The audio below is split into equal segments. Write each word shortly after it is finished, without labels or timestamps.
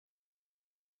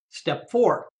Step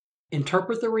 4.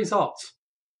 Interpret the results.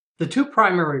 The two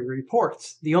primary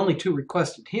reports, the only two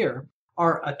requested here,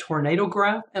 are a tornado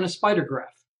graph and a spider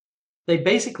graph. They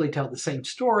basically tell the same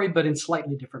story, but in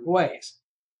slightly different ways.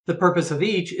 The purpose of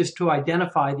each is to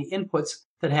identify the inputs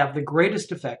that have the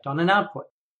greatest effect on an output.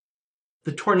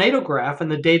 The tornado graph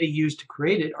and the data used to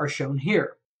create it are shown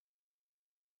here.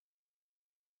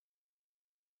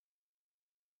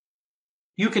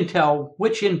 You can tell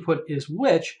which input is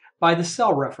which by the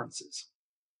cell references.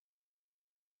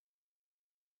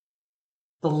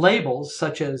 The labels,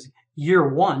 such as year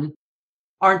 1,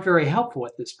 aren't very helpful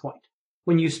at this point.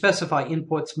 When you specify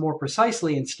inputs more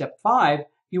precisely in step 5,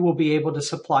 you will be able to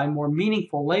supply more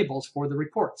meaningful labels for the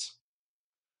reports.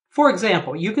 For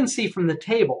example, you can see from the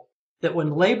table that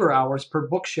when labor hours per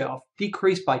bookshelf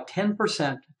decrease by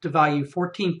 10% to value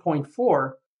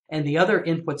 14.4 and the other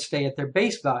inputs stay at their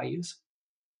base values,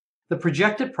 the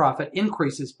projected profit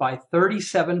increases by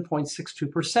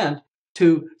 37.62%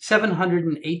 to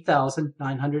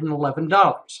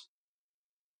 $708,911.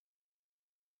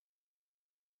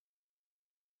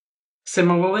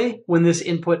 Similarly, when this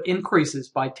input increases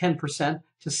by 10%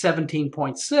 to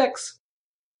 17.6,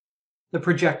 the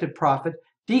projected profit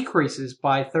decreases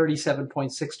by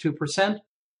 37.62%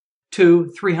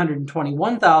 to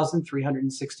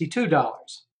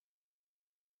 $321,362.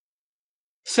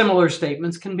 Similar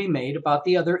statements can be made about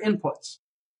the other inputs.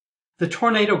 The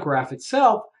tornado graph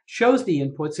itself shows the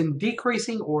inputs in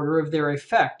decreasing order of their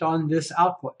effect on this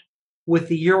output, with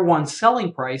the year 1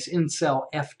 selling price in cell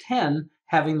F10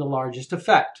 having the largest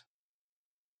effect.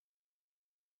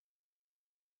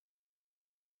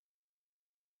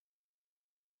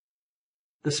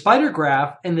 The spider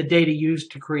graph and the data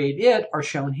used to create it are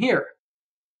shown here.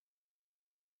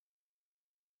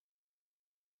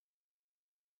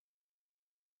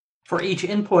 For each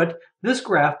input, this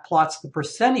graph plots the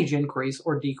percentage increase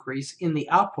or decrease in the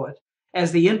output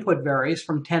as the input varies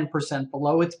from 10%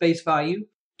 below its base value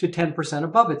to 10%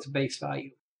 above its base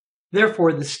value.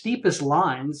 Therefore, the steepest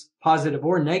lines, positive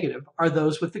or negative, are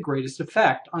those with the greatest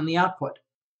effect on the output.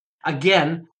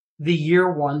 Again, the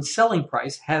year 1 selling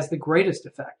price has the greatest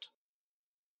effect.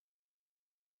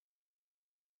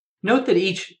 Note that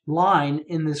each line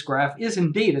in this graph is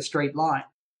indeed a straight line.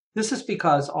 This is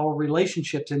because all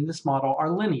relationships in this model are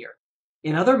linear.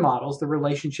 In other models, the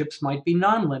relationships might be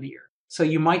nonlinear, so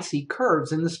you might see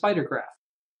curves in the spider graph.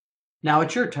 Now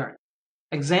it's your turn.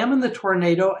 Examine the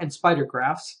tornado and spider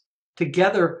graphs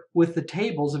together with the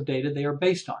tables of data they are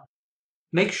based on.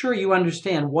 Make sure you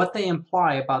understand what they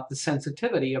imply about the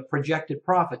sensitivity of projected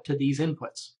profit to these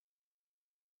inputs.